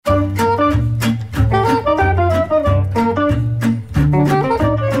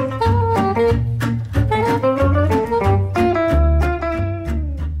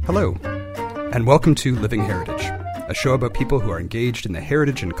Welcome to Living Heritage, a show about people who are engaged in the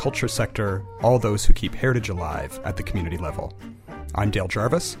heritage and culture sector, all those who keep heritage alive at the community level. I'm Dale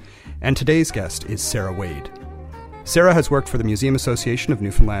Jarvis, and today's guest is Sarah Wade. Sarah has worked for the Museum Association of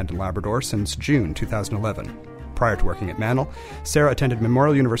Newfoundland and Labrador since June 2011. Prior to working at Manel, Sarah attended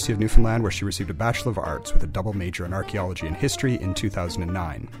Memorial University of Newfoundland, where she received a Bachelor of Arts with a double major in Archaeology and History in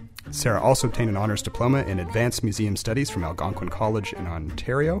 2009. Sarah also obtained an Honours Diploma in Advanced Museum Studies from Algonquin College in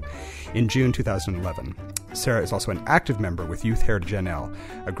Ontario in June 2011. Sarah is also an active member with Youth Heritage NL,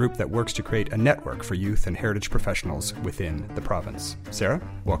 a group that works to create a network for youth and heritage professionals within the province. Sarah,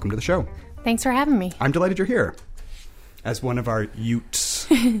 welcome to the show. Thanks for having me. I'm delighted you're here as one of our Utes.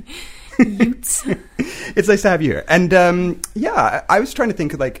 Utes. It's nice to have you here. And I was trying to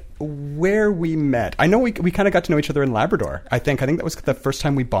think like where we met. I know we kind of got to know each other in Labrador. I think that was the first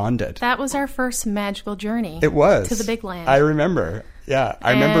time we bonded. That was our first magical journey. It was to the big land. I remember. Yeah,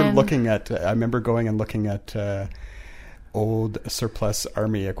 I remember going and looking at old surplus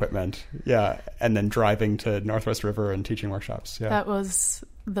army equipment. Yeah, and then driving to Northwest River and teaching workshops. Yeah, that was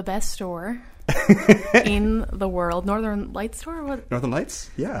the best store in the world. Northern Lights store? What? Northern Lights?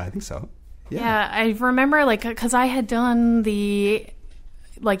 Yeah, I think so. Yeah, I remember because I had done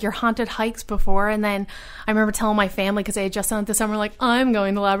your haunted hikes before, and then I remember telling my family, because I had just done it this summer, I'm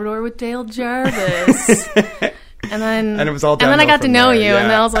going to Labrador with Dale Jarvis. And it was all. And then I got to know you, and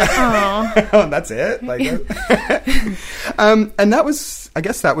then I was like, oh, oh, that's it. And that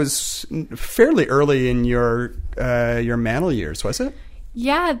was fairly early in your Manel years, was it?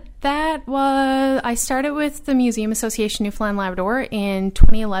 Yeah, I started with the Museum Association Newfoundland Labrador in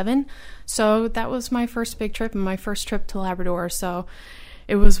 2011. So that was my first big trip and my first trip to Labrador. So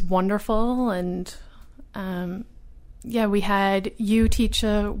it was wonderful. And we had you teach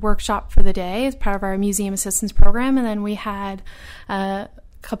a workshop for the day as part of our museum assistance program. And then we had a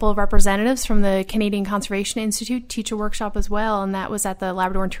couple of representatives from the Canadian Conservation Institute teach a workshop as well. And that was at the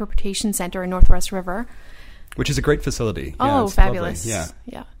Labrador Interpretation Center in Northwest River. Which is a great facility. Oh, fabulous.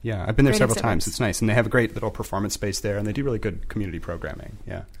 Lovely. Yeah. I've been there several times. It's nice. And they have a great little performance space there, and they do really good community programming.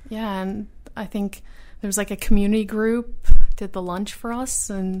 Yeah. Yeah, and I think there was a community group did the lunch for us,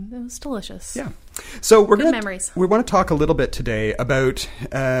 and it was delicious. Yeah. So we want to talk a little bit today about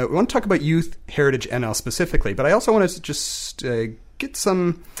Youth Heritage NL specifically, but I also want to just get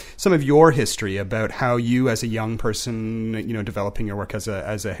some of your history about how you, as a young person, developing your work as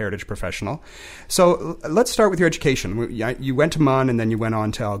a heritage professional. So let's start with your education. You went to MUN and then you went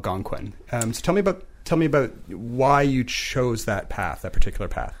on to Algonquin. So tell me about why you chose that particular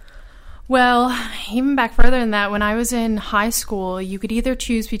path. Well, even back further than that, when I was in high school, you could either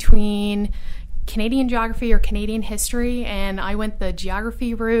choose between Canadian geography or Canadian history, and I went the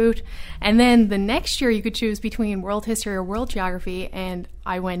geography route. And then the next year you could choose between world history or world geography, and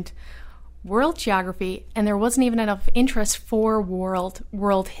I went world geography, and there wasn't even enough interest for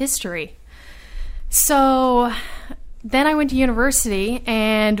world history. So then I went to university,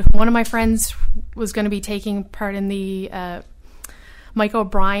 and one of my friends was going to be taking part in the Mike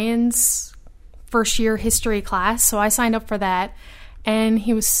O'Brien's first year history class, so I signed up for that. And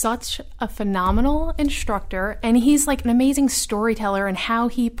he was such a phenomenal instructor, and he's an amazing storyteller in how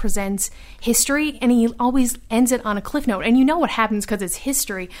he presents history, and he always ends it on a cliff note. And you know what happens because it's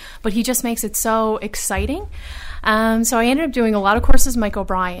history, but he just makes it so exciting. So I ended up doing a lot of courses with Mike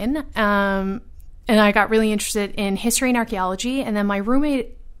O'Brien, and I got really interested in history and archaeology. And then my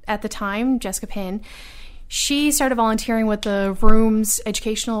roommate at the time, Jessica Pinn, she started volunteering with the Rooms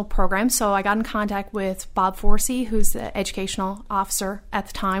educational program, so I got in contact with Bob Forsey, who's the educational officer at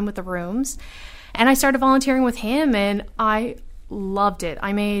the time with the Rooms, and I started volunteering with him, and I loved it.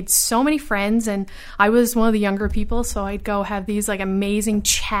 I made so many friends, and I was one of the younger people, so I'd go have these amazing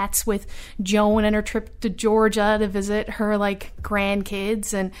chats with Joan and her trip to Georgia to visit her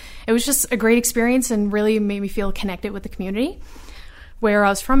grandkids, and it was just a great experience and really made me feel connected with the community. Where I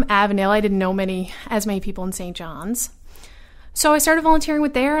was from Avondale, I didn't know as many people in St. John's. So I started volunteering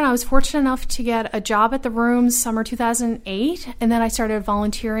with there, and I was fortunate enough to get a job at the Rooms summer 2008, and then I started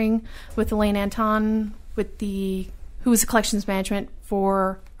volunteering with Elaine Anton, who was the collections management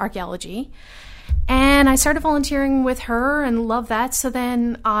for archaeology. And I started volunteering with her and loved that. So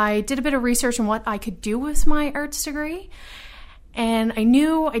then I did a bit of research on what I could do with my arts degree, and I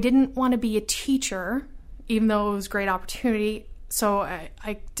knew I didn't want to be a teacher, even though it was a great opportunity. So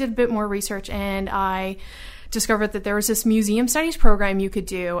I did a bit more research, and I discovered that there was this museum studies program you could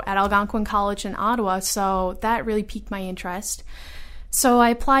do at Algonquin College in Ottawa, so that really piqued my interest. So I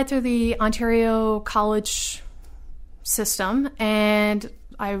applied through the Ontario College system, and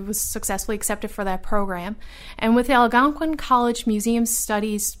I was successfully accepted for that program. And with the Algonquin College Museum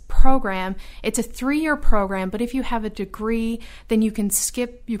Studies program, it's a 3-year program, but if you have a degree, then you can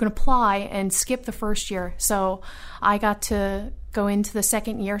apply and skip the first year. So I got to go into the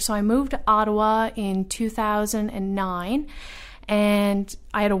second year. So I moved to Ottawa in 2009. And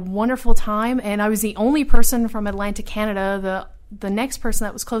I had a wonderful time, and I was the only person from Atlantic Canada. The next person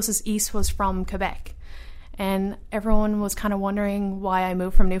that was closest east was from Quebec. And everyone was kind of wondering why I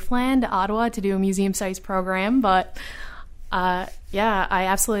moved from Newfoundland to Ottawa to do a museum studies program. But yeah, I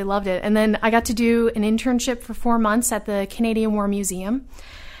absolutely loved it. And then I got to do an internship for 4 months at the Canadian War Museum.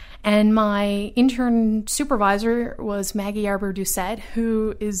 And my intern supervisor was Maggie Arbour-Doucette,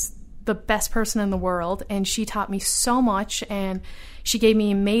 who is the best person in the world, and she taught me so much, and she gave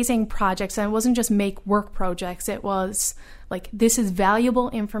me amazing projects. And it wasn't just make work projects, it was like, this is valuable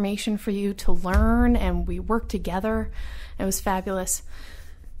information for you to learn, and we worked together. It was fabulous.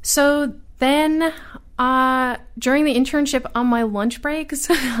 So then during the internship, on my lunch breaks,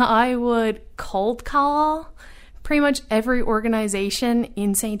 I would cold call pretty much every organization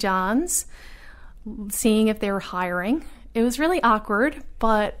in St. John's, seeing if they were hiring. It was really awkward,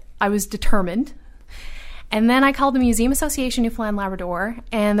 but I was determined. And then I called the Museum Association Newfoundland Labrador,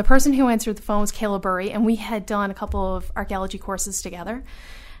 and the person who answered the phone was Kayla Burry, and we had done a couple of archaeology courses together.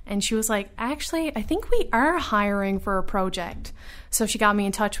 And she was like, actually, I think we are hiring for a project. So she got me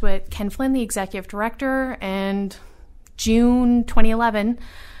in touch with Ken Flynn, the executive director, and June 2011,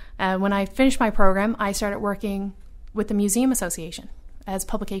 when I finished my program, I started working with the Museum Association as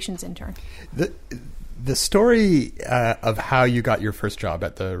publications intern. The story of how you got your first job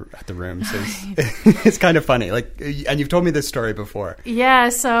at the rooms is is kind of funny. Like, and you've told me this story before. Yeah,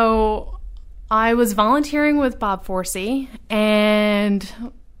 so I was volunteering with Bob Forsey, and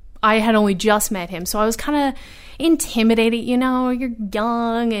I had only just met him, so I was kind of intimidated. You know, you're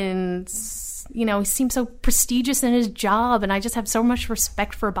young, and you know, he seems so prestigious in his job, and I just have so much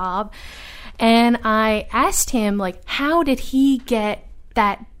respect for Bob. And I asked him, like, how did he get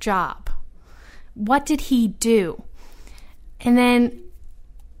that job? What did he do? And then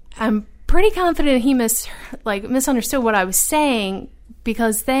I'm pretty confident he misunderstood what I was saying,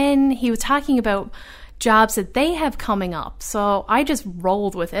 because then he was talking about jobs that they have coming up. So I just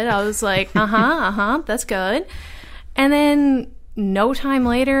rolled with it. I was like, that's good. And then no time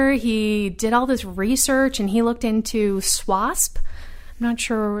later, he did all this research, and he looked into SWASP. I'm not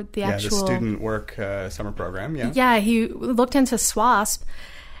sure the actual... the student work summer program, yeah. Yeah, he looked into SWASP,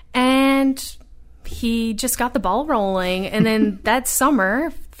 and he just got the ball rolling. And then that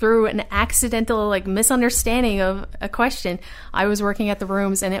summer, through an accidental misunderstanding of a question, I was working at the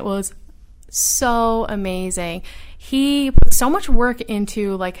rooms, and it was so amazing. He put so much work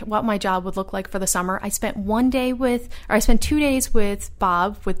into what my job would look like for the summer. I spent 2 days with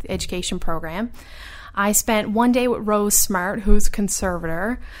Bob with the education program. I spent 1 day with Rose Smart, who's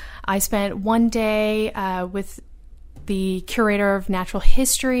conservator. I spent 1 day with the curator of natural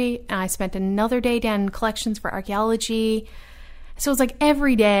history, and I spent another day down in collections for archaeology. So it was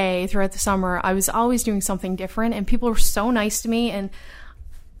every day throughout the summer, I was always doing something different, and people were so nice to me. And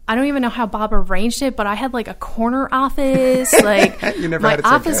I don't even know how Bob arranged it, but I had a corner office. My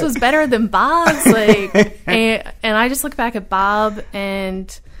office was better than Bob's. And I just look back at Bob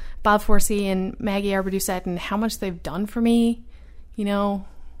and Bob Forsey and Maggie Arbour-Doucette and how much they've done for me,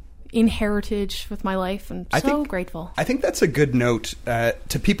 in heritage with my life, and so grateful. I think that's a good note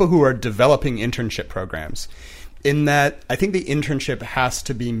to people who are developing internship programs, in that I think the internship has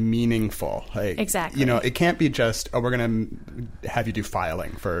to be meaningful. Exactly. It can't be just, we're going to have you do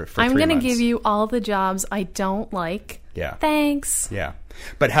filing for 3 months. I'm going to give you all the jobs I don't like. Yeah. Thanks. Yeah.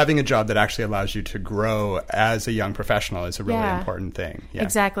 But having a job that actually allows you to grow as a young professional is a really important thing. Yeah.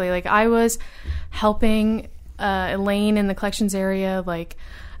 Exactly. I was helping Elaine in the collections area,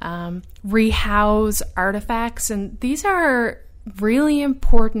 rehouse artifacts. And these are really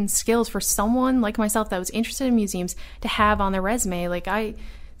important skills for someone like myself that was interested in museums to have on their resume. I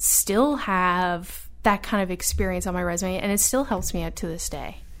still have that kind of experience on my resume, and it still helps me out to this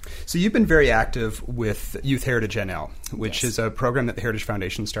day. So you've been very active with Youth Heritage NL, which is a program that the Heritage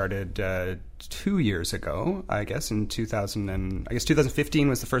Foundation started 2 years ago, I guess, in 2015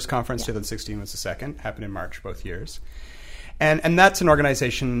 was the first conference, 2016 was the second, happened in March both years. And that's an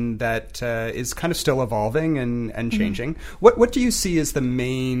organization that is kind of still evolving and changing. Mm-hmm. What do you see as the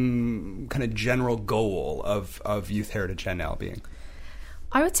main kind of general goal of Youth Heritage NL being?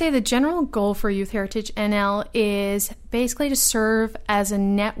 I would say the general goal for Youth Heritage NL is basically to serve as a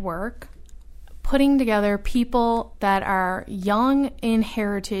network, putting together people that are young in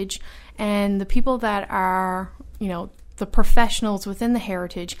heritage and the people that are, the professionals within the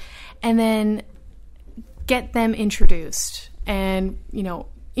heritage, and then get them introduced. And,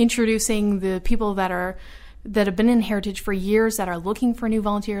 introducing the people that have been in heritage for years, that are looking for new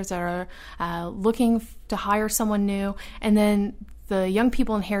volunteers, that are looking to hire someone new, and then the young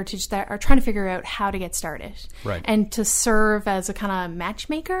people in heritage that are trying to figure out how to get started. Right. And to serve as a kind of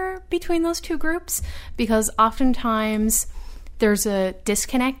matchmaker between those two groups, because oftentimes there's a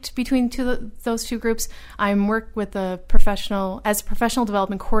disconnect between those two groups. I work with as a professional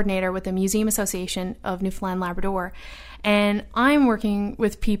development coordinator with the Museum Association of Newfoundland Labrador, and I'm working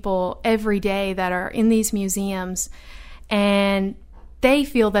with people every day that are in these museums, and they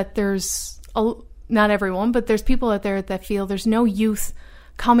feel that not everyone, but there's people out there that feel there's no youth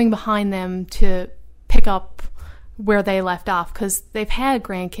coming behind them to pick up where they left off, because they've had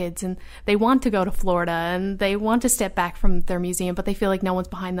grandkids and they want to go to Florida and they want to step back from their museum, but they feel like no one's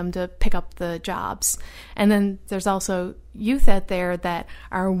behind them to pick up the jobs. And then there's also youth out there that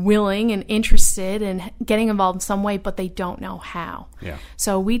are willing and interested in getting involved in some way, but they don't know how. Yeah.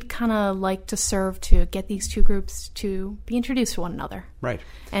 So we'd kind of like to serve to get these two groups to be introduced to one another. Right.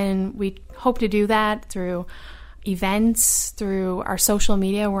 And we hope to do that through events, through our social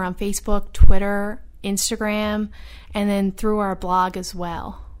media. We're on Facebook, Twitter, Instagram, and then through our blog as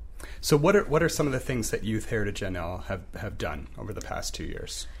well. So what are some of the things that Youth Heritage NL have done over the past 2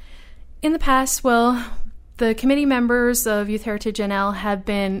 years? In the past, the committee members of Youth Heritage NL have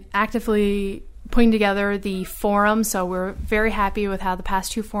been actively putting together the forum, so we're very happy with how the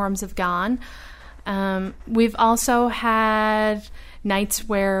past 2 forums have gone. We've also had nights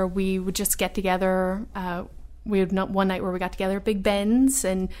where we would just get together. We had one night where we got together at Big Ben's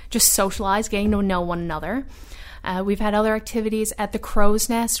and just socialize, getting to know one another. We've had other activities at the Crow's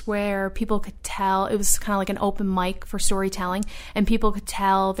Nest where people could tell. It was kind of like an open mic for storytelling, and people could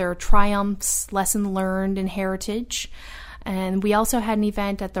tell their triumphs, lesson learned in heritage. And we also had an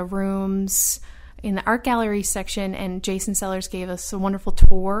event at the rooms in the art gallery section, and Jason Sellers gave us a wonderful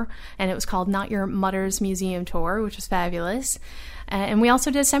tour, and it was called Not Your Mother's Museum Tour, which was fabulous. And we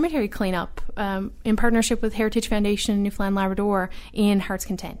also did a cemetery cleanup in partnership with Heritage Foundation in Newfoundland Labrador in Heart's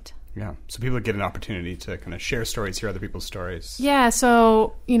Content. Yeah, so people get an opportunity to kind of share stories, hear other people's stories. Yeah,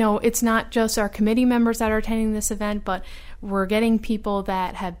 so, it's not just our committee members that are attending this event, but we're getting people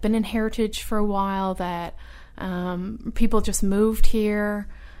that have been in heritage for a while, that people just moved here.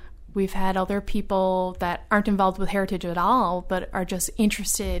 We've had other people that aren't involved with heritage at all, but are just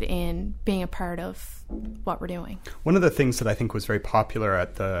interested in being a part of what we're doing. One of the things that I think was very popular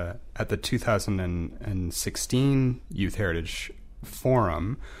at the 2016 Youth Heritage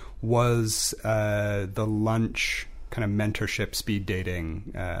Forum was the lunch kind of mentorship speed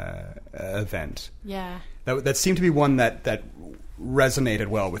dating event. Yeah. That seemed to be one that resonated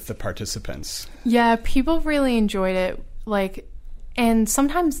well with the participants. Yeah, people really enjoyed it. And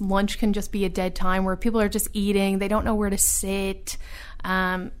sometimes lunch can just be a dead time where people are just eating. They don't know where to sit.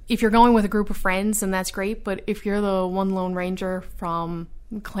 If you're going with a group of friends, then that's great. But if you're the one lone ranger from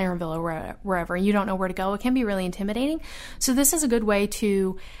Clarenville or wherever, and you don't know where to go, it can be really intimidating. So this is a good way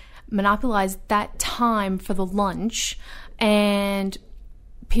to monopolize that time for the lunch. And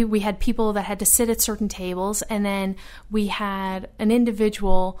we had people that had to sit at certain tables. And then we had an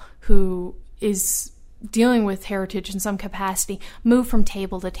individual who is dealing with heritage in some capacity, move from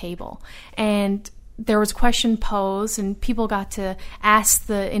table to table. And there was a question posed, and people got to ask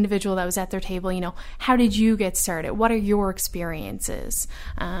the individual that was at their table, how did you get started? What are your experiences?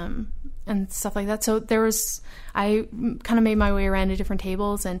 And stuff like that. So I kind of made my way around to different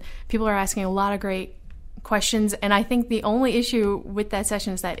tables, and people are asking a lot of great questions. And I think the only issue with that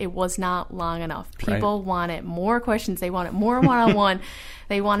session is that it was not long enough. People wanted more questions. They wanted more one-on-one.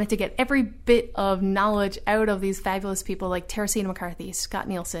 They wanted to get every bit of knowledge out of these fabulous people like Teresina McCarthy, Scott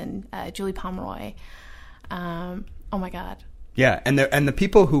Nielsen, Julie Pomeroy. Oh my God. Yeah, and the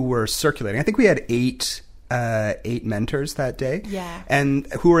people who were circulating, I think we had eight mentors that day. Yeah. And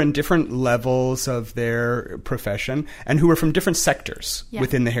who were in different levels of their profession and who were from different sectors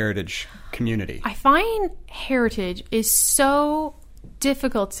within the heritage community. I find heritage is so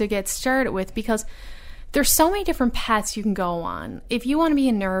difficult to get started with because there's so many different paths you can go on. If you want to be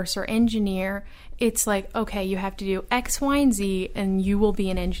a nurse or engineer, it's like, okay, you have to do X, Y, and Z, and you will be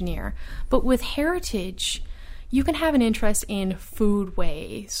an engineer. But with heritage, you can have an interest in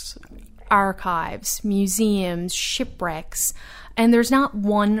foodways, archives, museums, shipwrecks, and there's not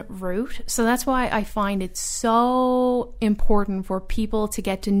one route. So that's why I find it so important for people to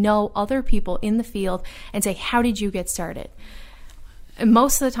get to know other people in the field and say, how did you get started? And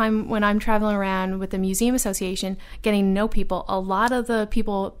most of the time when I'm traveling around with the Museum Association, getting to know people, a lot of the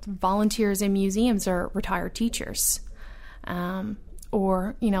people, volunteers in museums, are retired teachers.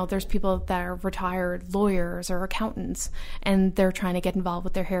 Or, there's people that are retired lawyers or accountants, and they're trying to get involved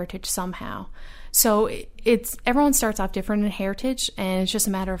with their heritage somehow. So everyone starts off different in heritage, and it's just a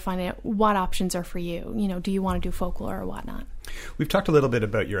matter of finding out what options are for you. Do you want to do folklore or whatnot? We've talked a little bit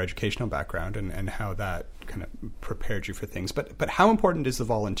about your educational background and how that kind of prepared you for things, but how important is the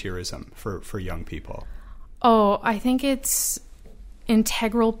volunteerism for young people? Oh, I think it's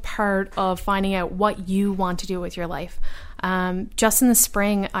integral part of finding out what you want to do with your life. Just in the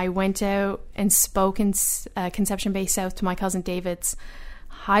spring, I went out and spoke in Conception Bay South to my cousin David's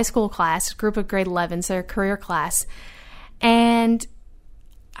high school class, group of grade 11s, their career class. And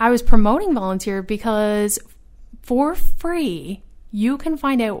I was promoting volunteer because for free, you can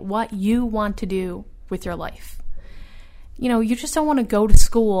find out what you want to do with your life. You just don't want to go to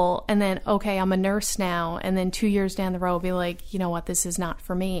school and then, okay, I'm a nurse now, and then 2 years down the road be like, you know what, this is not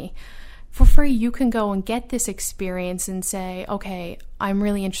for me. For free, you can go and get this experience and say, okay, I'm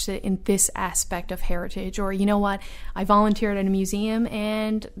really interested in this aspect of heritage, or you know what, I volunteered at a museum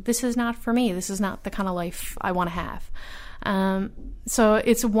and this is not for me. This is not the kind of life I want to have. So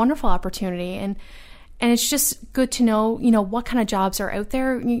it's a wonderful opportunity, and it's just good to know, what kind of jobs are out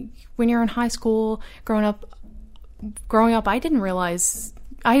there. When you're in high school, growing up, I didn't realize,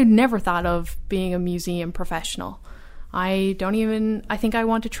 I had never thought of being a museum professional. I think I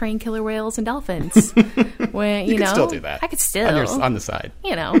want to train killer whales and dolphins. When, you can still do that. I could still. On the side.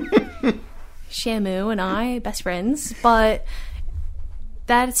 Shamu and I, best friends. But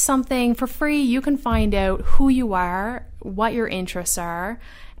that's something for free. You can find out who you are, what your interests are,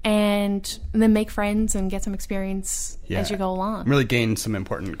 and then make friends and get some experience as you go along. Really gain some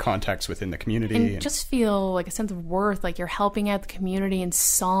important contacts within the community. And just feel like a sense of worth, like you're helping out the community in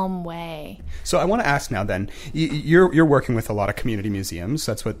some way. So I want to ask now then, you're working with a lot of community museums.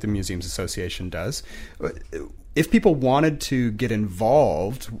 That's what the Museums Association does. If people wanted to get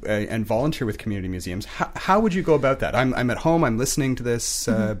involved and volunteer with community museums, how would you go about that? I'm at home, I'm listening to this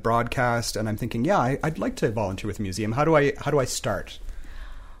broadcast, and I'm thinking, I'd like to volunteer with a museum. How do I start?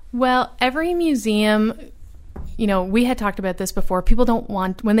 Well, every museum, we had talked about this before. People don't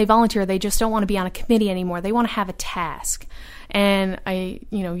want, when they volunteer, they just don't want to be on a committee anymore. They want to have a task. And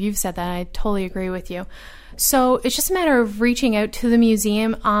you've said that. I totally agree with you. So it's just a matter of reaching out to the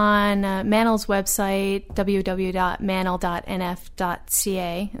museum on Manel's website,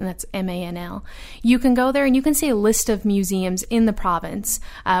 www.manel.nf.ca, and that's MANL. You can go there and you can see a list of museums in the province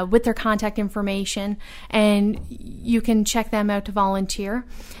with their contact information, and you can check them out to volunteer.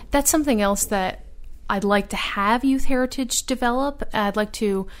 That's something else that I'd like to have Youth Heritage develop. I'd like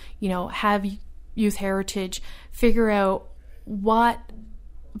to, have Youth Heritage figure out what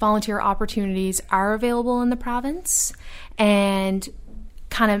volunteer opportunities are available in the province and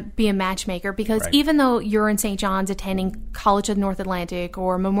kind of be a matchmaker, because even though you're in St. John's attending College of North Atlantic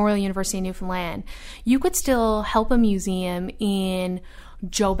or Memorial University of Newfoundland, you could still help a museum in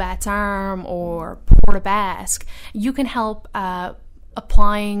Joe Bat's Arm or Port aux Basques. You can help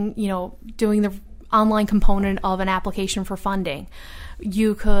applying, doing the online component of an application for funding.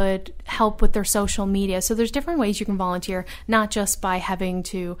 You could help with their social media. So there's different ways you can volunteer, not just by having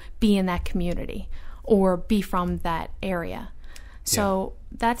to be in that community or be from that area. So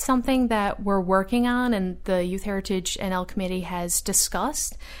that's something that we're working on, and the Youth Heritage NL Committee has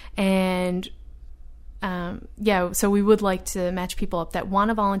discussed. And so we would like to match people up that want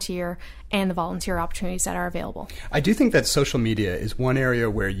to volunteer and the volunteer opportunities that are available. I do think that social media is one area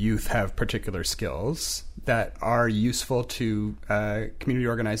where youth have particular skills that are useful to community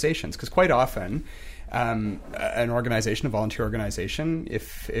organizations, because quite often an organization, a volunteer organization,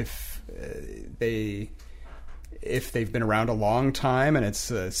 if they've been around a long time and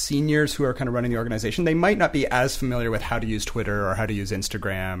it's seniors who are kind of running the organization, they might not be as familiar with how to use Twitter or how to use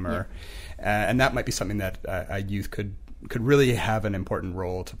Instagram, or and that might be something that a youth could really have an important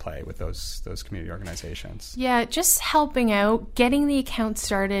role to play with those community organizations. Yeah, just helping out, getting the account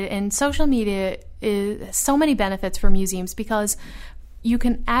started, and social media is so many benefits for museums, because you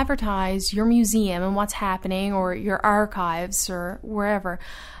can advertise your museum and what's happening, or your archives or wherever.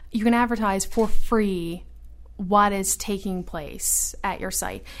 You can advertise for free what is taking place at your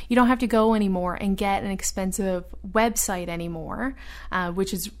site. You don't have to go anymore and get an expensive website anymore,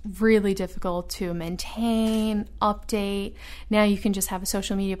 which is really difficult to maintain, update. Now you can just have a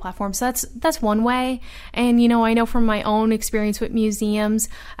social media platform. So that's one way. And I know from my own experience with museums,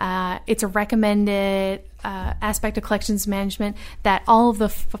 it's a recommended aspect of collections management that all of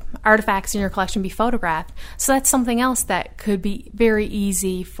the artifacts in your collection be photographed. So that's something else that could be very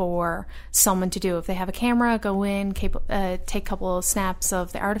easy for someone to do. If they have a camera, go in, take a couple of snaps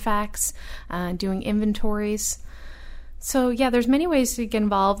of the artifacts, doing inventories. So yeah, there's many ways to get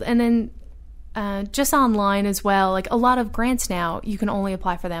involved, and then just online as well. Like a lot of grants now, you can only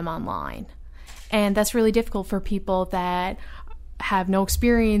apply for them online, and that's really difficult for people that have no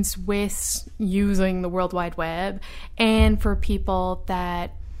experience with using the World Wide Web, and for people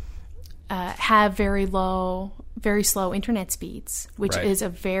that have very slow internet speeds, which is a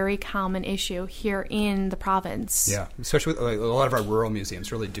very common issue here in the province. Yeah, especially with, a lot of our rural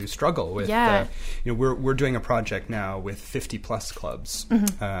museums really do struggle with. We're doing a project now with 50+ clubs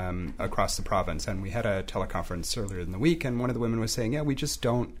across the province, and we had a teleconference earlier in the week, and one of the women was saying, we just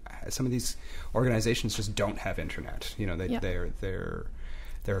don't. Some of these organizations just don't have internet. They're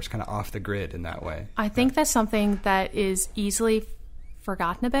kind of off the grid in that way. I think that's something that is easily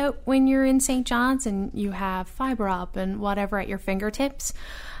forgotten about when you're in St. John's and you have fiber up and whatever at your fingertips.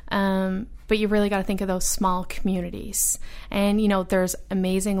 But you really got to think of those small communities. And, there's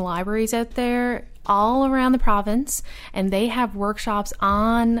amazing libraries out there all around the province, and they have workshops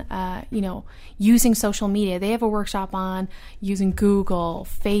on, using social media. They have a workshop on using Google,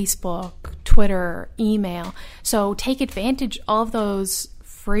 Facebook, Twitter, email. So take advantage of those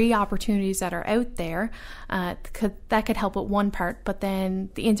free opportunities that are out there. That could help with one part, but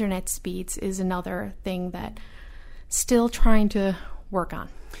then the internet speeds is another thing that still trying to work on.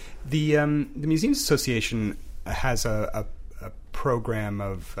 The Museums Association has a program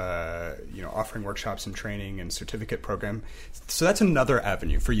of offering workshops and training and certificate program. So that's another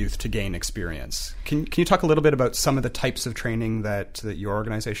avenue for youth to gain experience. Can you talk a little bit about some of the types of training that your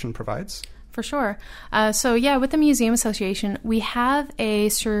organization provides? For sure. With the Museum Association, we have a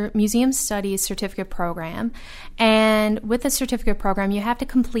Museum Studies certificate program. And with the certificate program, you have to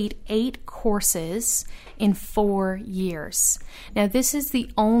complete 8 courses in 4 years. Now, this is the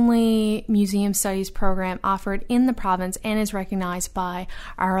only Museum Studies program offered in the province and is recognized by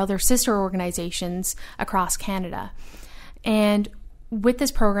our other sister organizations across Canada. And with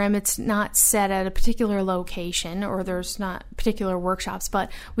this program, it's not set at a particular location or there's not particular workshops, but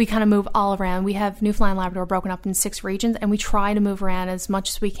we kind of move all around. We have Newfoundland Labrador broken up in 6 regions, and we try to move around as much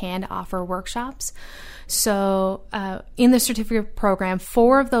as we can to offer workshops. So in the certificate program,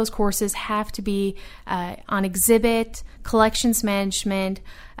 4 of those courses have to be on exhibit, collections management,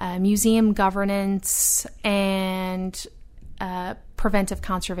 museum governance, and preventive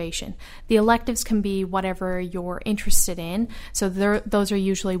conservation. The electives can be whatever you're interested in. So those are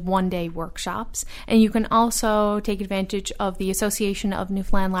usually one-day workshops. And you can also take advantage of the Association of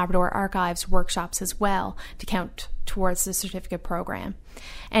Newfoundland Labrador Archives workshops as well to count towards the certificate program.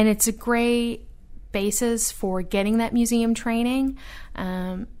 And it's a great basis for getting that museum training.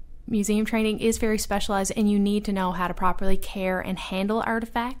 Museum training is very specialized, and you need to know how to properly care and handle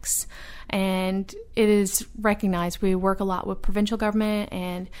artifacts. And it is recognized. We work a lot with provincial government,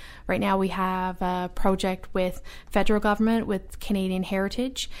 and right now we have a project with federal government with Canadian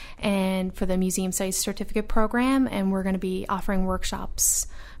Heritage and for the Museum Studies Certificate Program, and we're going to be offering workshops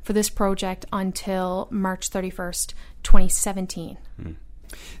for this project until March 31st, 2017.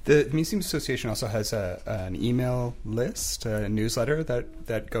 The Museum Association also has an email list, a newsletter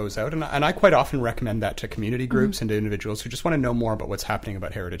that goes out, and I quite often recommend that to community groups and to individuals who just want to know more about what's happening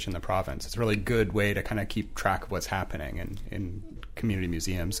about heritage in the province. It's a really good way to kind of keep track of what's happening in community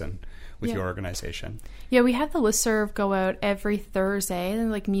museums and with your organization. Yeah, we have the listserv go out every Thursday,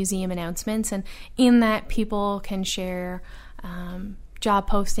 like museum announcements, and in that people can share job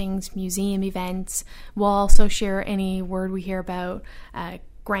postings, museum events. We'll also share any word we hear about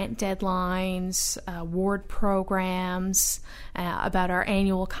grant deadlines, award programs, about our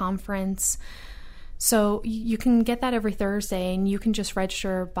annual conference. So you can get that every Thursday, and you can just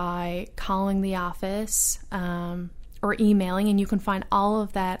register by calling the office or emailing, and you can find all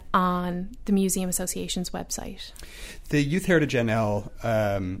of that on the Museum Association's website. The Youth Heritage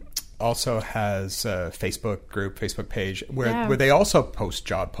NL also has a Facebook page where they also post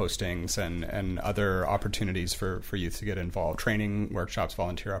job postings and other opportunities for youth to get involved, training, workshops,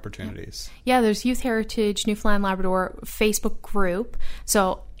 volunteer opportunities. Yeah, there's Youth Heritage Newfoundland Labrador Facebook group,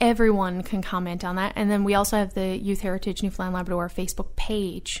 so everyone can comment on that. And then we also have the Youth Heritage Newfoundland Labrador Facebook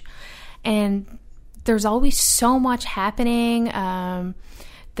page. And there's always so much happening.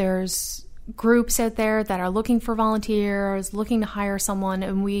 There's groups out there that are looking for volunteers, looking to hire someone,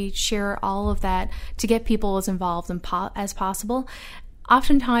 and we share all of that to get people as involved as possible.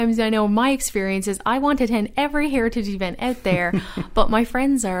 Oftentimes, I know my experience is I want to attend every heritage event out there, but my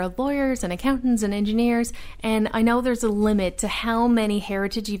friends are lawyers and accountants and engineers, and I know there's a limit to how many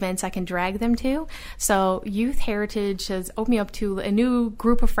heritage events I can drag them to. So Youth Heritage has opened me up to a new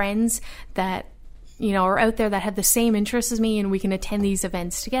group of friends that are out there that have the same interests as me, and we can attend these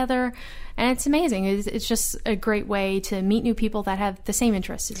events together. And it's amazing. It's just a great way to meet new people that have the same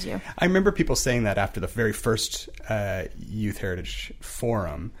interests as you. I remember people saying that after the very first Youth Heritage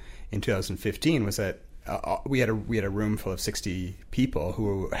Forum in 2015 was that we had a room full of 60 people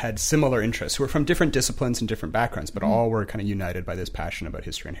who had similar interests, who were from different disciplines and different backgrounds, but all were kind of united by this passion about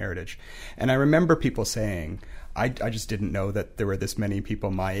history and heritage. And I remember people saying, I just didn't know that there were this many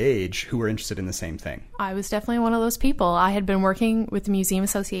people my age who were interested in the same thing. I was definitely one of those people. I had been working with the Museum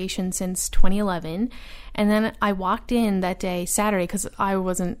Association since 2011, and then I walked in that day, Saturday, because I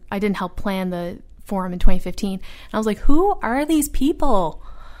didn't help plan the forum in 2015, and I was like, who are these people?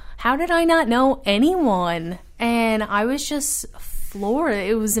 How did I not know anyone? And I was just floored.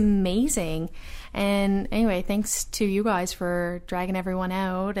 It was amazing. And anyway, thanks to you guys for dragging everyone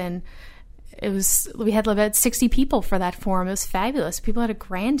out. And we had about 60 people for that forum. It was fabulous. People had a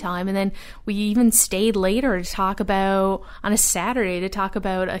grand time. And then we even stayed later on a Saturday to talk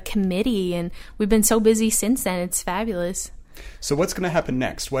about a committee. And we've been so busy since then. It's fabulous. So what's going to happen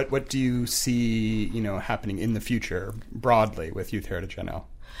next? What do you see, happening in the future broadly with Youth Heritage NL?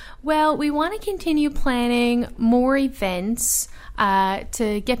 Well, we want to continue planning more events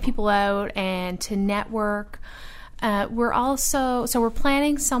to get people out and to network. We're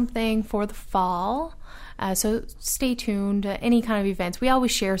planning something for the fall. So stay tuned to any kind of events. We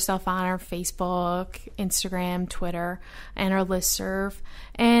always share stuff on our Facebook, Instagram, Twitter, and our listserv.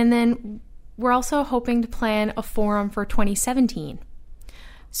 And then we're also hoping to plan a forum for 2017.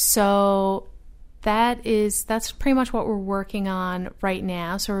 So that's pretty much what we're working on right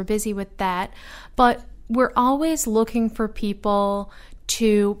now. So we're busy with that. But we're always looking for people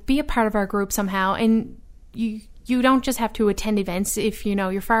to be a part of our group somehow. And you don't just have to attend events. If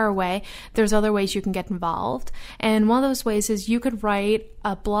you're far away, there's other ways you can get involved. And one of those ways is you could write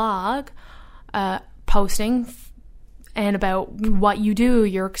a blog posting and about what you do,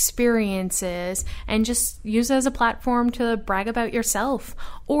 your experiences, and just use it as a platform to brag about yourself.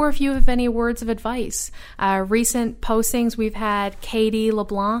 Or if you have any words of advice. Recent postings, we've had Katie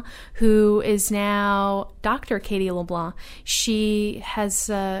LeBlanc, who is now Dr. Katie LeBlanc. She has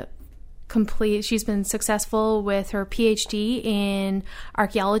she's been successful with her PhD in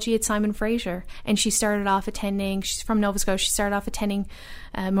archaeology at Simon Fraser, and she's from Nova Scotia, she started off attending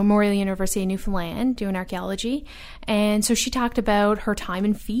Memorial University in Newfoundland doing archaeology, and so she talked about her time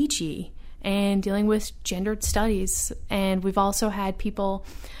in Fiji and dealing with gendered studies. And we've also had people,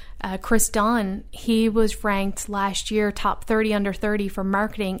 Chris Dunn, he was ranked last year top 30 under 30 for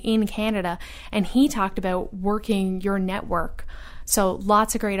marketing in Canada, and he talked about working your network. So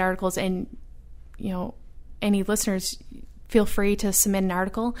lots of great articles, and any listeners, feel free to submit an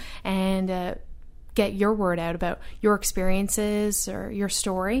article and get your word out about your experiences or your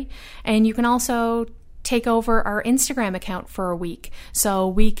story. And you can also take over our Instagram account for a week, so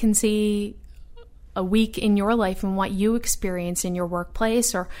we can see a week in your life and what you experience in your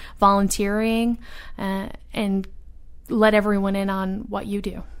workplace or volunteering, and let everyone in on what you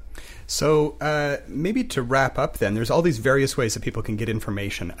do. So maybe to wrap up then, there's all these various ways that people can get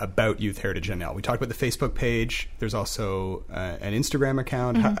information about Youth Heritage NL. We talked about the Facebook page. There's also an Instagram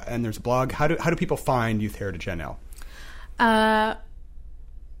account, and there's a blog. How do people find Youth Heritage NL?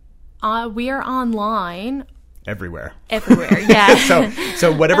 We are online. Everywhere, yeah.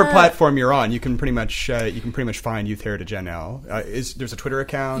 so whatever platform you're on, you can pretty much find Youth Heritage NL. There's a Twitter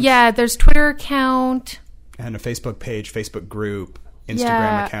account? Yeah, there's Twitter account and a Facebook page, Facebook group,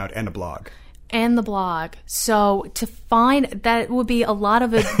 Instagram account, and a blog. And the blog. So to find that would be a lot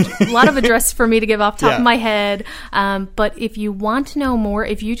of address for me to give off the top of my head. But if you want to know more,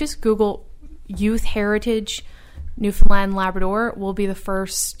 if you just Google Youth Heritage Newfoundland Labrador, will be the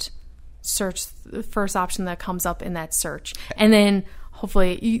first option that comes up in that search. And then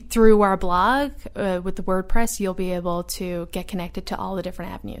hopefully through our blog with the WordPress, you'll be able to get connected to all the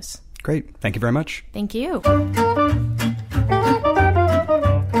different avenues. Great. Thank you very much. Thank you.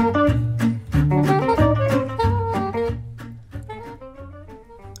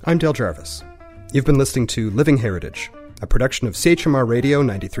 I'm Dale Jarvis. You've been listening to Living Heritage, a production of CHMR Radio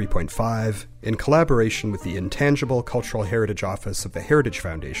 93.5 in collaboration with the Intangible Cultural Heritage Office of the Heritage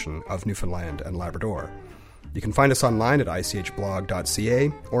Foundation of Newfoundland and Labrador. You can find us online at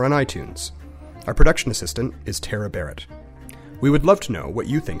ichblog.ca or on iTunes. Our production assistant is Tara Barrett. We would love to know what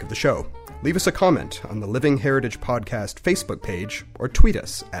you think of the show. Leave us a comment on the Living Heritage Podcast Facebook page or tweet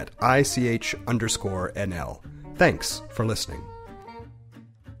us at ICH_NL. Thanks for listening.